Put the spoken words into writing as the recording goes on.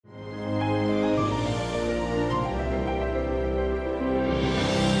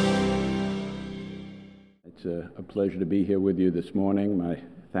It's a pleasure to be here with you this morning. My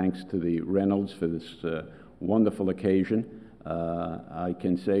thanks to the Reynolds for this wonderful occasion. I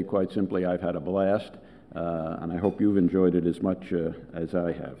can say quite simply I've had a blast, and I hope you've enjoyed it as much as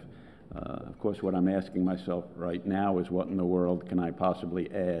I have. Of course, what I'm asking myself right now is what in the world can I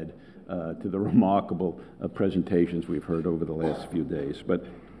possibly add to the remarkable presentations we've heard over the last few days. But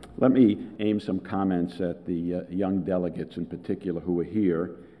let me aim some comments at the young delegates in particular who are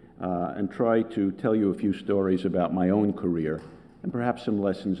here, and try to tell you a few stories about my own career and perhaps some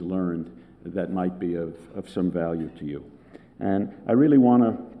lessons learned that might be of some value to you. And I really want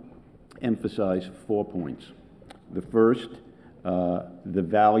to emphasize 4 points. The first, the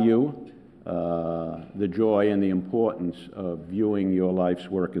value, the joy, and the importance of viewing your life's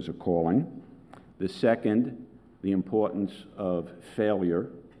work as a calling. The second, the importance of failure,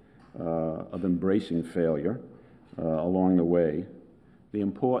 of embracing failure along the way. The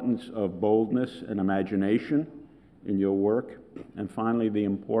importance of boldness and imagination in your work, and finally the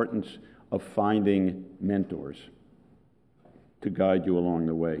importance of finding mentors to guide you along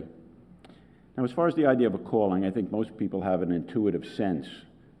the way. Now, as far as the idea of a calling, I think most people have an intuitive sense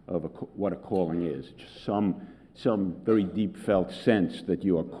of what a calling is, just some very deep felt sense that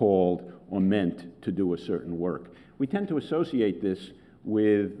you are called or meant to do a certain work. We tend to associate this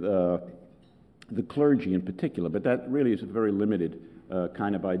with the clergy in particular, but that really is a very limited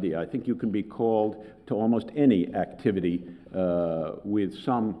kind of idea. I think you can be called to almost any activity with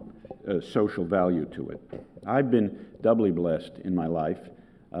some social value to it. I've been doubly blessed in my life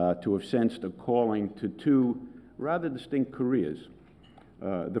to have sensed a calling to two rather distinct careers.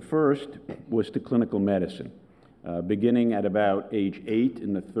 The first was to clinical medicine, beginning at about age 8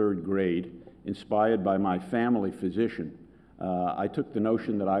 in the 3rd grade, inspired by my family physician. I took the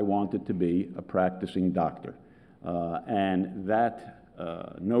notion that I wanted to be a practicing doctor, and that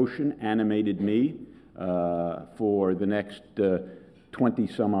notion animated me for the next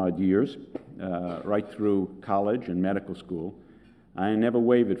 20-some-odd years, right through college and medical school. I never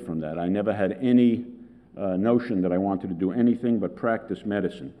wavered from that. I never had any notion that I wanted to do anything but practice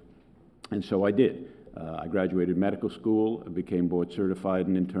medicine, and so I did. I graduated medical school, became board certified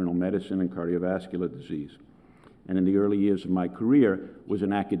in internal medicine and cardiovascular disease, and in the early years of my career was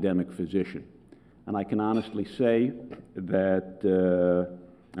an academic physician. And I can honestly say that,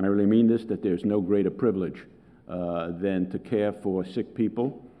 and I really mean this, that there's no greater privilege than to care for sick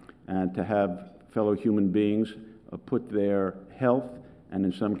people and to have fellow human beings put their health and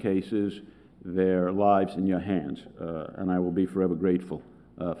in some cases their lives in your hands. And I will be forever grateful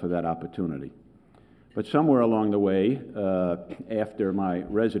for that opportunity. But somewhere along the way, after my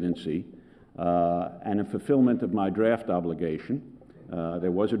residency, and in fulfillment of my draft obligation,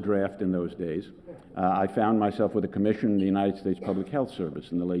 there was a draft in those days, I found myself with a commission in the United States Public Health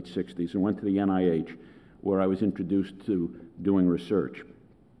Service in the late 60s and went to the NIH, where I was introduced to doing research.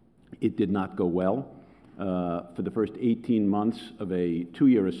 It did not go well. For the first 18 months of a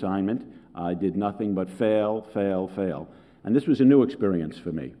 2-year assignment, I did nothing but fail, fail, fail. And this was a new experience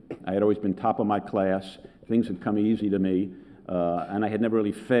for me. I had always been top of my class, things had come easy to me, and I had never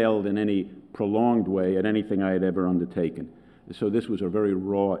really failed in any prolonged way at anything I had ever undertaken. So this was a very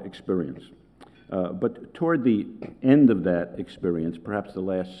raw experience. But toward the end of that experience, perhaps the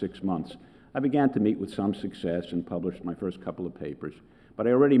last 6 months, I began to meet with some success and published my first couple of papers. But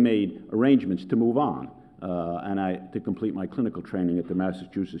I already made arrangements to move on and to complete my clinical training at the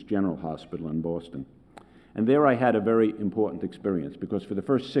Massachusetts General Hospital in Boston. And there I had a very important experience, because for the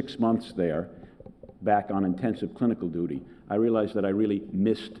first 6 months there, back on intensive clinical duty, I realized that I really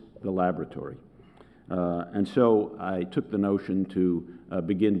missed the laboratory. And so I took the notion to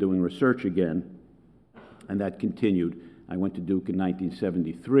begin doing research again, and that continued. I went to Duke in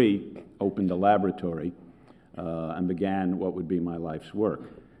 1973, opened a laboratory, and began what would be my life's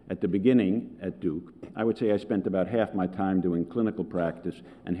work. At the beginning at Duke, I would say I spent about half my time doing clinical practice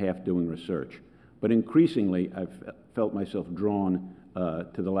and half doing research. But increasingly, I've felt myself drawn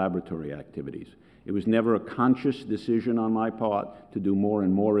to the laboratory activities. It was never a conscious decision on my part to do more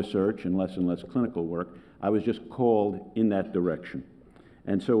and more research and less clinical work. I was just called in that direction.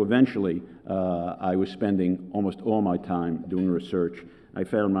 And so eventually, I was spending almost all my time doing research. I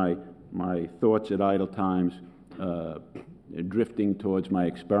found my thoughts at idle times drifting towards my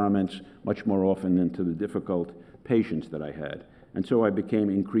experiments much more often than to the difficult patients that I had. And so I became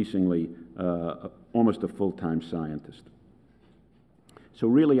increasingly almost a full-time scientist. So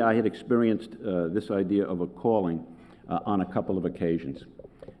really, I had experienced this idea of a calling on a couple of occasions.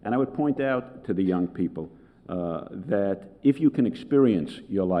 And I would point out to the young people that if you can experience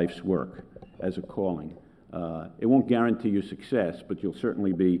your life's work as a calling, it won't guarantee you success, but you'll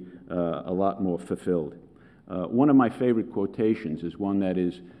certainly be a lot more fulfilled. One of my favorite quotations is one that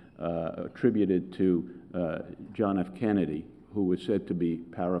is attributed to John F. Kennedy, who was said to be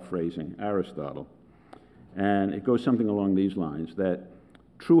paraphrasing Aristotle. And it goes something along these lines, that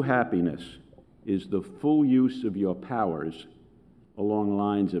true happiness is the full use of your powers along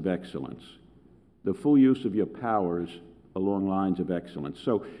lines of excellence. The full use of your powers along lines of excellence.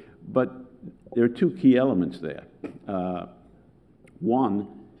 So, but there are two key elements there. One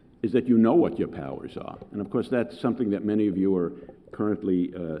is that you know what your powers are. And of course, that's something that many of you are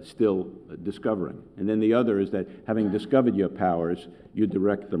currently still discovering. And then the other is that having discovered your powers, you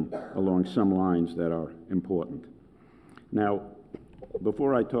direct them along some lines that are important. Now,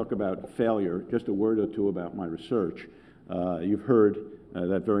 before I talk about failure, just a word or two about my research. You've heard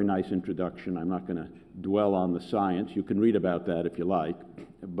that very nice introduction. I'm not going to dwell on the science. You can read about that if you like.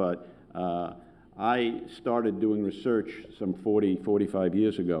 But I started doing research some 45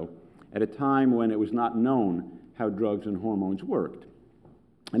 years ago at a time when it was not known how drugs and hormones worked.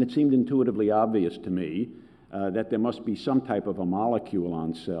 And it seemed intuitively obvious to me that there must be some type of a molecule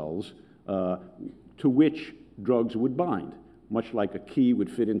on cells to which drugs would bind, much like a key would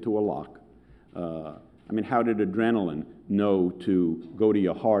fit into a lock. I mean, how did adrenaline know to go to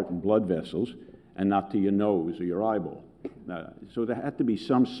your heart and blood vessels and not to your nose or your eyeball? So there had to be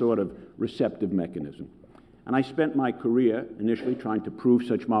some sort of receptive mechanism. And I spent my career initially trying to prove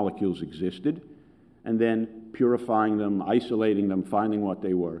such molecules existed, and then purifying them, isolating them, finding what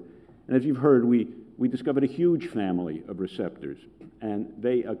they were. And as you've heard, we discovered a huge family of receptors, and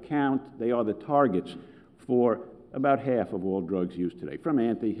they are the targets for about half of all drugs used today, from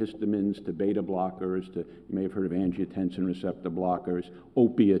antihistamines to beta blockers to, you may have heard of angiotensin receptor blockers,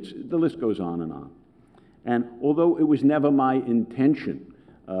 opiates, the list goes on and on. And although it was never my intention,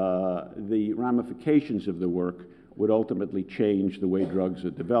 the ramifications of the work would ultimately change the way drugs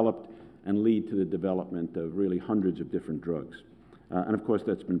are developed and lead to the development of really hundreds of different drugs. And of course,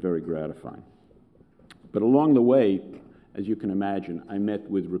 that's been very gratifying. But along the way, as you can imagine, I met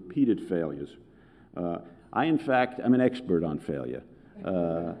with repeated failures. In fact, I'm an expert on failure.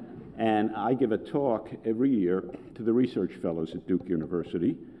 And I give a talk every year to the research fellows at Duke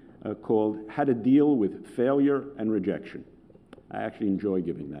University called How to Deal with Failure and Rejection. I actually enjoy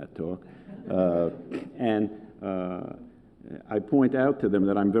giving that talk. I point out to them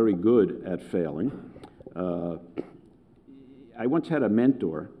that I'm very good at failing. I once had a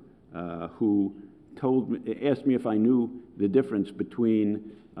mentor who asked me if I knew the difference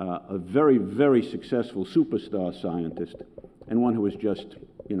between a very, very successful superstar scientist and one who was just,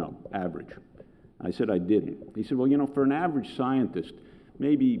 average. I said I didn't. He said, well, for an average scientist,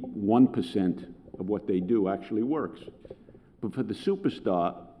 maybe 1% of what they do actually works. But for the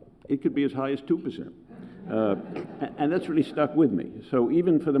superstar, it could be as high as 2%. And that's really stuck with me. So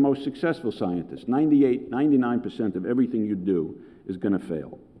even for the most successful scientists, 99% of everything you do is going to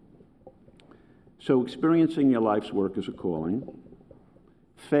fail. So experiencing your life's work is a calling.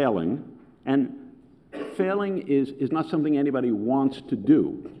 Failing is not something anybody wants to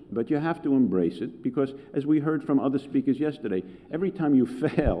do, but you have to embrace it because, as we heard from other speakers yesterday, every time you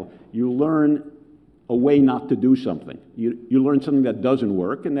fail, you learn a way not to do something. You learn something that doesn't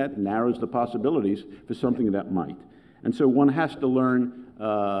work, and that narrows the possibilities for something that might. And so one has to learn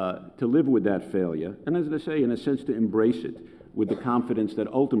to live with that failure, and as I say, in a sense, to embrace it with the confidence that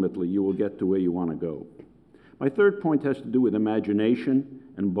ultimately you will get to where you want to go. My third point has to do with imagination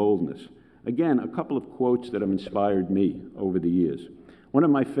and boldness. Again, a couple of quotes that have inspired me over the years. One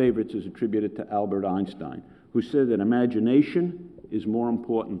of my favorites is attributed to Albert Einstein, who said that imagination is more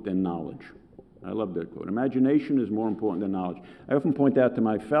important than knowledge. I love that quote. Imagination is more important than knowledge. I often point out to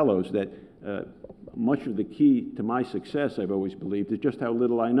my fellows that much of the key to my success, I've always believed, is just how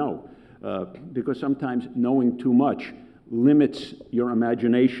little I know. Because sometimes knowing too much limits your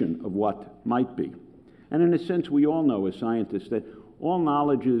imagination of what might be. And in a sense, we all know as scientists that all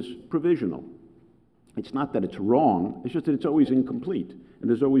knowledge is provisional. It's not that it's wrong, it's just that it's always incomplete, and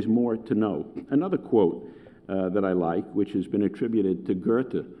there's always more to know. Another quote that I like, which has been attributed to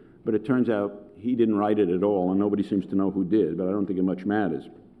Goethe, but it turns out he didn't write it at all, and nobody seems to know who did, but I don't think it much matters.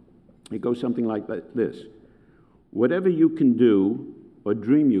 It goes something like this. Whatever you can do or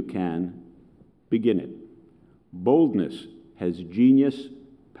dream you can, begin it. Boldness has genius,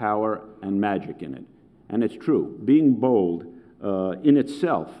 power, and magic in it. And it's true. Being bold in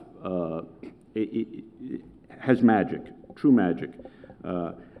itself it has magic, true magic.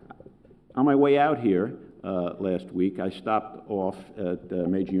 On my way out here last week, I stopped off at a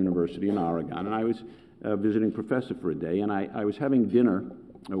major university in Oregon, and I was a visiting professor for a day, and I was having dinner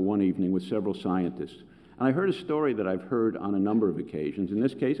one evening with several scientists. And I heard a story that I've heard on a number of occasions. In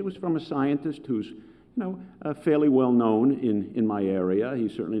this case, it was from a scientist who's fairly well known in my area.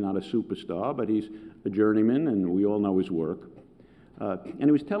 He's certainly not a superstar, but he's a journeyman, and we all know his work. And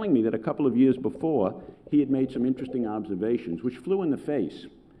he was telling me that a couple of years before, he had made some interesting observations which flew in the face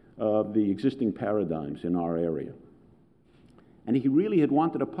of the existing paradigms in our area. And he really had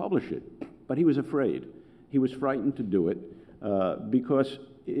wanted to publish it, but he was afraid. He was frightened to do it because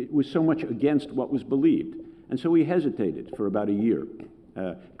it was so much against what was believed. And so he hesitated for about a year,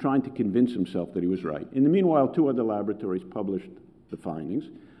 trying to convince himself that he was right. In the meanwhile, 2 other laboratories published the findings.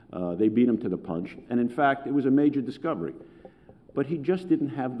 They beat him to the punch, and in fact, it was a major discovery. But he just didn't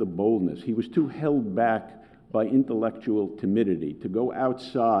have the boldness. He was too held back by intellectual timidity to go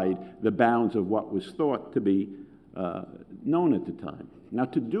outside the bounds of what was thought to be known at the time. Now,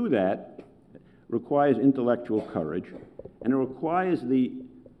 to do that requires intellectual courage, and it requires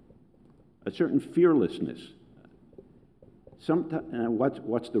a certain fearlessness.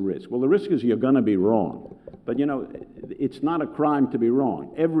 What's the risk? Well, the risk is you're going to be wrong. But, it's not a crime to be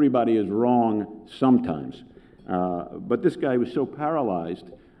wrong. Everybody is wrong sometimes. But this guy was so paralyzed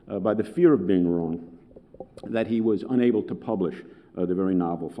by the fear of being wrong that he was unable to publish the very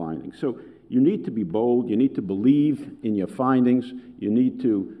novel findings. So you need to be bold. You need to believe in your findings. You need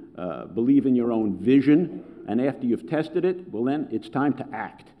to believe in your own vision. And after you've tested it, well, then it's time to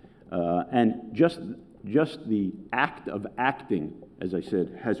act. And just the act of acting, as I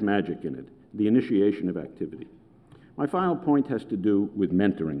said, has magic in it, the initiation of activity. My final point has to do with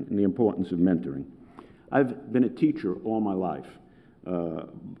mentoring and the importance of mentoring. I've been a teacher all my life,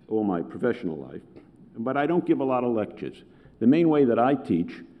 all my professional life, but I don't give a lot of lectures. The main way that I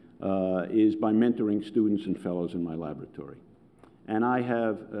teach is by mentoring students and fellows in my laboratory. And I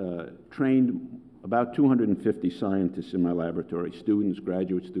have trained about 250 scientists in my laboratory, students,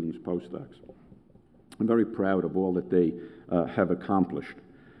 graduate students, postdocs. I'm very proud of all that they have accomplished.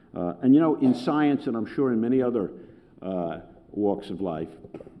 And in science, and I'm sure in many other walks of life,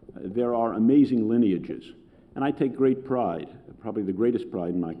 there are amazing lineages. And I take great pride, probably the greatest pride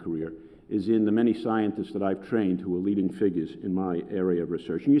in my career, is in the many scientists that I've trained who are leading figures in my area of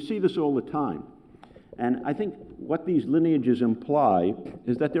research. And you see this all the time. And I think what these lineages imply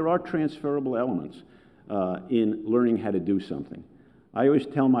is that there are transferable elements in learning how to do something. I always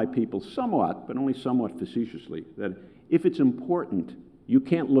tell my people somewhat, but only somewhat facetiously, that if it's important, you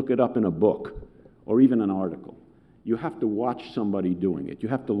can't look it up in a book or even an article. You have to watch somebody doing it. You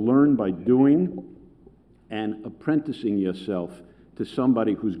have to learn by doing and apprenticing yourself to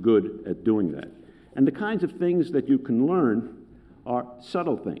somebody who's good at doing that. And the kinds of things that you can learn are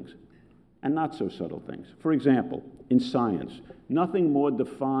subtle things and not so subtle things. For example, in science, nothing more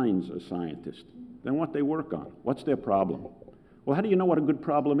defines a scientist than what they work on. What's their problem? Well, how do you know what a good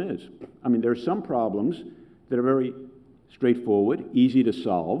problem is? I mean, there are some problems that are very straightforward, easy to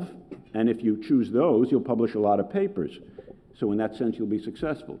solve, and if you choose those, you'll publish a lot of papers. So in that sense, you'll be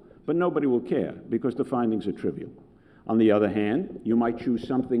successful. But nobody will care because the findings are trivial. On the other hand, you might choose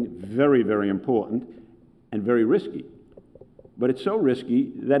something very, very important and very risky. But it's so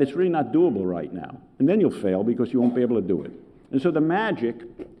risky that it's really not doable right now. And then you'll fail because you won't be able to do it. And so the magic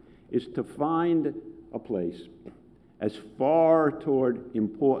is to find a place as far toward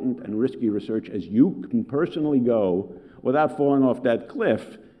important and risky research as you can personally go without falling off that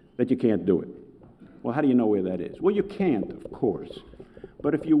cliff that you can't do it. Well, how do you know where that is? Well, you can't, of course.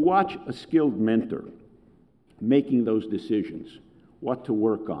 But if you watch a skilled mentor making those decisions, what to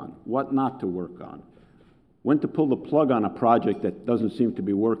work on, what not to work on, when to pull the plug on a project that doesn't seem to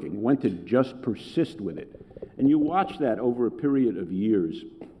be working, when to just persist with it, and you watch that over a period of years,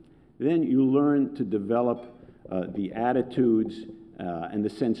 then you learn to develop the attitudes and the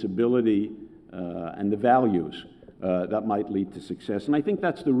sensibility and the values that might lead to success. And I think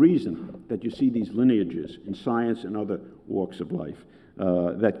that's the reason that you see these lineages in science and other walks of life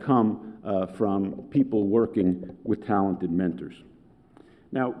that come from people working with talented mentors.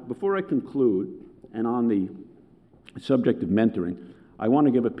 Now, before I conclude, and on the subject of mentoring, I want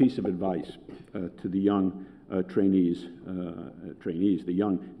to give a piece of advice to the young trainees, the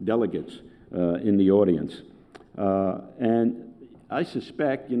young delegates in the audience. And I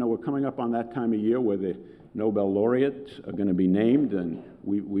suspect, we're coming up on that time of year where the Nobel laureates are going to be named, and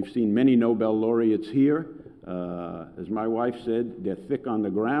we've seen many Nobel laureates here. As my wife said, they're thick on the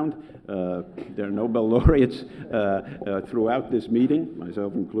ground. There are Nobel laureates throughout this meeting,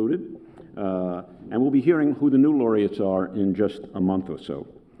 myself included. And we'll be hearing who the new laureates are in just a month or so.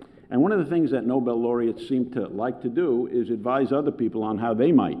 And one of the things that Nobel laureates seem to like to do is advise other people on how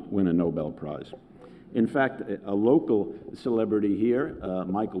they might win a Nobel Prize. In fact, a local celebrity here,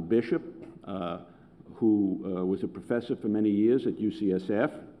 Michael Bishop, who was a professor for many years at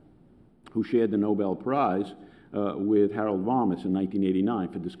UCSF, who shared the Nobel Prize with Harold Varmus in 1989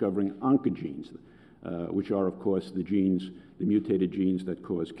 for discovering oncogenes, which are, of course, the mutated genes that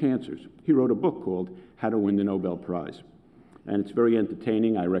cause cancers. He wrote a book called How to Win the Nobel Prize. And it's very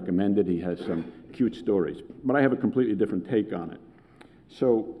entertaining. I recommend it. He has some cute stories. But I have a completely different take on it.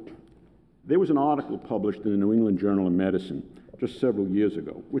 So there was an article published in the New England Journal of Medicine just several years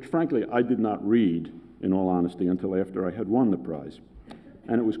ago, which frankly I did not read, in all honesty, until after I had won the prize.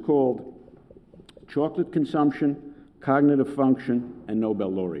 And it was called Chocolate Consumption, Cognitive Function, and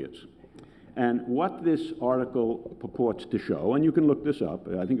Nobel Laureates. And what this article purports to show, and you can look this up,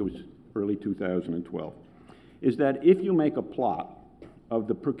 I think it was early 2012, is that if you make a plot of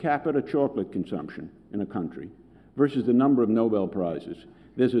the per capita chocolate consumption in a country versus the number of Nobel Prizes,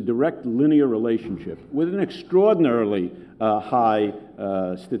 there's a direct linear relationship with an extraordinarily high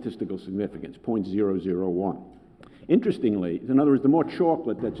statistical significance, 0.001. Interestingly, in other words, the more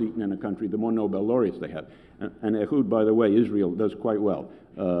chocolate that's eaten in a country, the more Nobel laureates they have. And Ehud, by the way, Israel does quite well,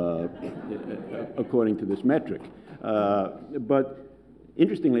 according to this metric. But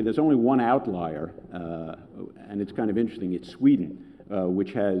interestingly, there's only one outlier, and it's kind of interesting. It's Sweden,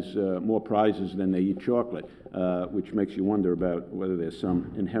 which has more prizes than they eat chocolate, which makes you wonder about whether there's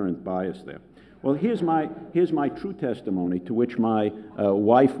some inherent bias there. Well, here's my true testimony, to which my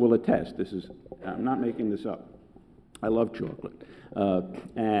wife will attest. I'm not making this up. I love chocolate,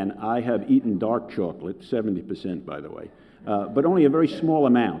 and I have eaten dark chocolate, 70% by the way, but only a very small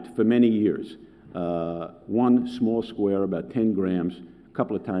amount for many years. One small square, about 10 grams, a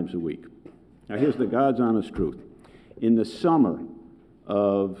couple of times a week. Now here's the God's honest truth. In the summer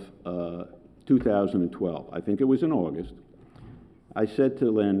of 2012, I think it was in August, I said to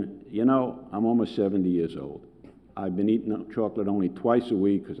Lynn, you know, I'm almost 70 years old. I've been eating chocolate only twice a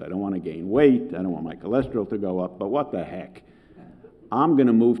week because I don't want to gain weight, I don't want my cholesterol to go up, but what the heck? I'm going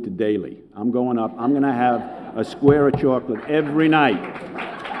to move to daily. I'm going up, I'm going to have a square of chocolate every night.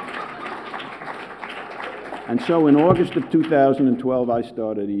 And so in August of 2012, I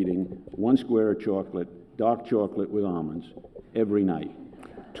started eating 1 square of chocolate, dark chocolate with almonds, every night.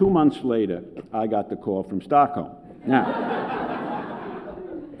 2 months later, I got the call from Stockholm. Now,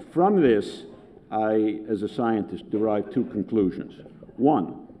 from this, I, as a scientist, derived 2 conclusions.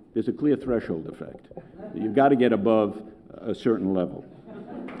 One, there's a clear threshold effect. You've got to get above a certain level.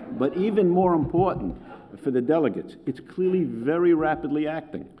 But even more important for the delegates, it's clearly very rapidly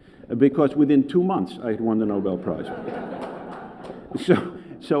acting, because within 2 months I had won the Nobel Prize.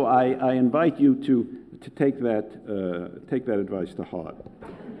 So I invite you to take that advice to heart.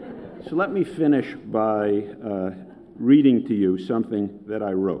 So let me finish by reading to you something that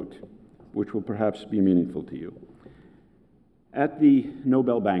I wrote, which will perhaps be meaningful to you. At the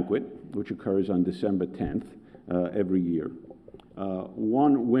Nobel banquet, which occurs on December 10th every year,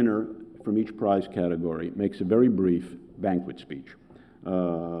 one winner from each prize category makes a very brief banquet speech.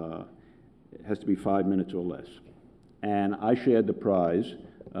 It has to be 5 minutes or less. And I shared the prize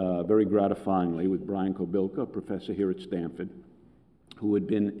very gratifyingly with Brian Kobilka, a professor here at Stanford, who had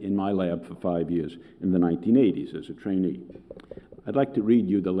been in my lab for 5 years in the 1980s as a trainee. I'd like to read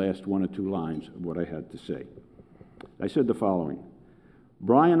you the last 1 or 2 lines of what I had to say. I said the following: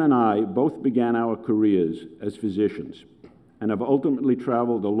 Brian and I both began our careers as physicians and have ultimately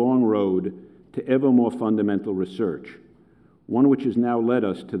traveled a long road to ever more fundamental research, one which has now led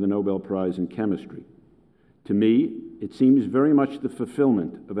us to the Nobel Prize in Chemistry. To me, it seems very much the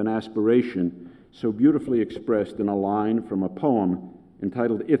fulfillment of an aspiration so beautifully expressed in a line from a poem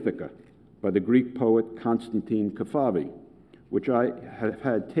entitled Ithaca by the Greek poet Constantine Kafavi, which I have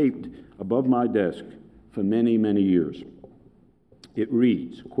had taped above my desk for many, many years. It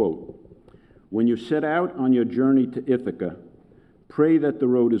reads, quote, "When you set out on your journey to Ithaca, pray that the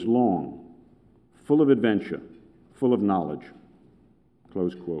road is long, full of adventure, full of knowledge,"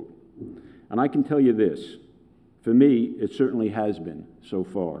 close quote. And I can tell you this, for me, it certainly has been so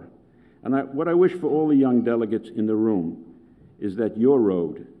far. And what I wish for all the young delegates in the room is that your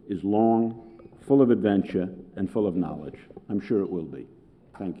road is long, full of adventure, and full of knowledge. I'm sure it will be.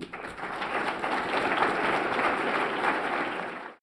 Thank you.